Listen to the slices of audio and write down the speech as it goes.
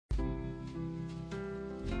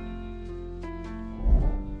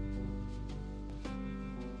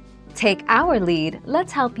Take our lead,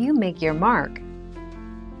 let's help you make your mark.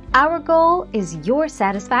 Our goal is your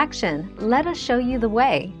satisfaction. Let us show you the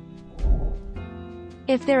way.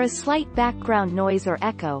 If there is slight background noise or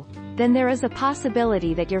echo, then there is a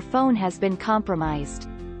possibility that your phone has been compromised.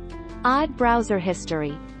 Odd browser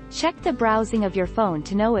history. Check the browsing of your phone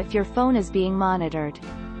to know if your phone is being monitored.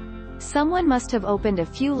 Someone must have opened a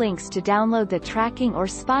few links to download the tracking or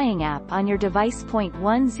spying app on your device. 10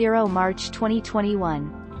 March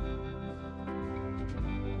 2021.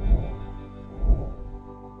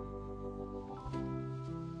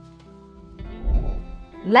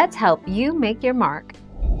 Let's help you make your mark.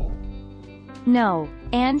 No,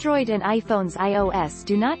 Android and iPhone's iOS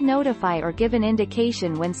do not notify or give an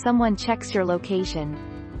indication when someone checks your location.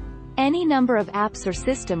 Any number of apps or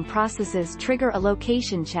system processes trigger a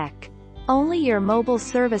location check. Only your mobile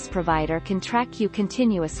service provider can track you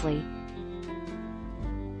continuously.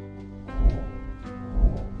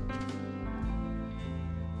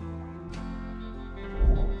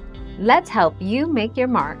 Let's help you make your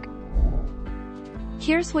mark.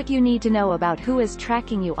 Here's what you need to know about who is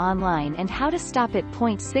tracking you online and how to stop it.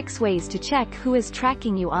 6 ways to check who is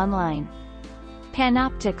tracking you online.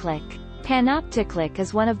 Panopticlick. Panopticlick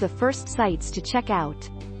is one of the first sites to check out.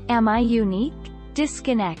 Am I unique?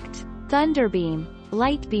 Disconnect. Thunderbeam.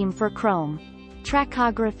 Lightbeam for Chrome.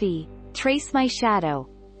 Trackography. Trace My Shadow.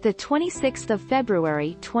 The 26th of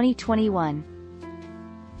February 2021.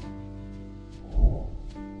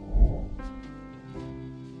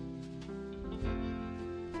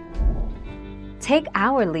 Take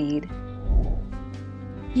our lead.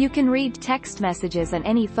 You can read text messages on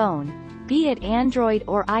any phone, be it Android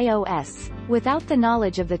or iOS, without the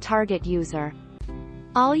knowledge of the target user.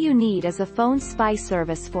 All you need is a phone spy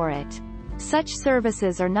service for it. Such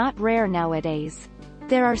services are not rare nowadays.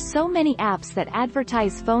 There are so many apps that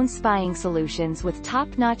advertise phone spying solutions with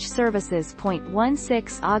top-notch services.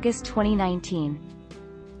 16 August 2019.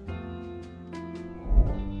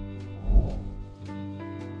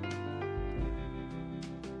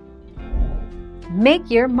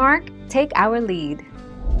 Make your mark, take our lead.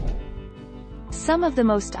 Some of the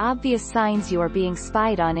most obvious signs you are being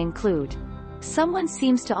spied on include: someone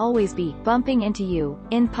seems to always be bumping into you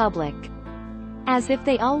in public, as if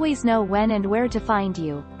they always know when and where to find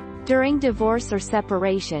you. During divorce or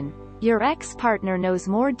separation, your ex-partner knows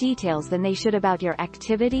more details than they should about your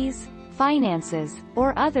activities, finances,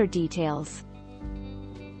 or other details.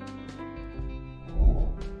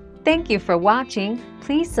 Thank you for watching.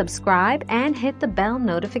 Please subscribe and hit the bell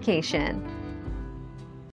notification.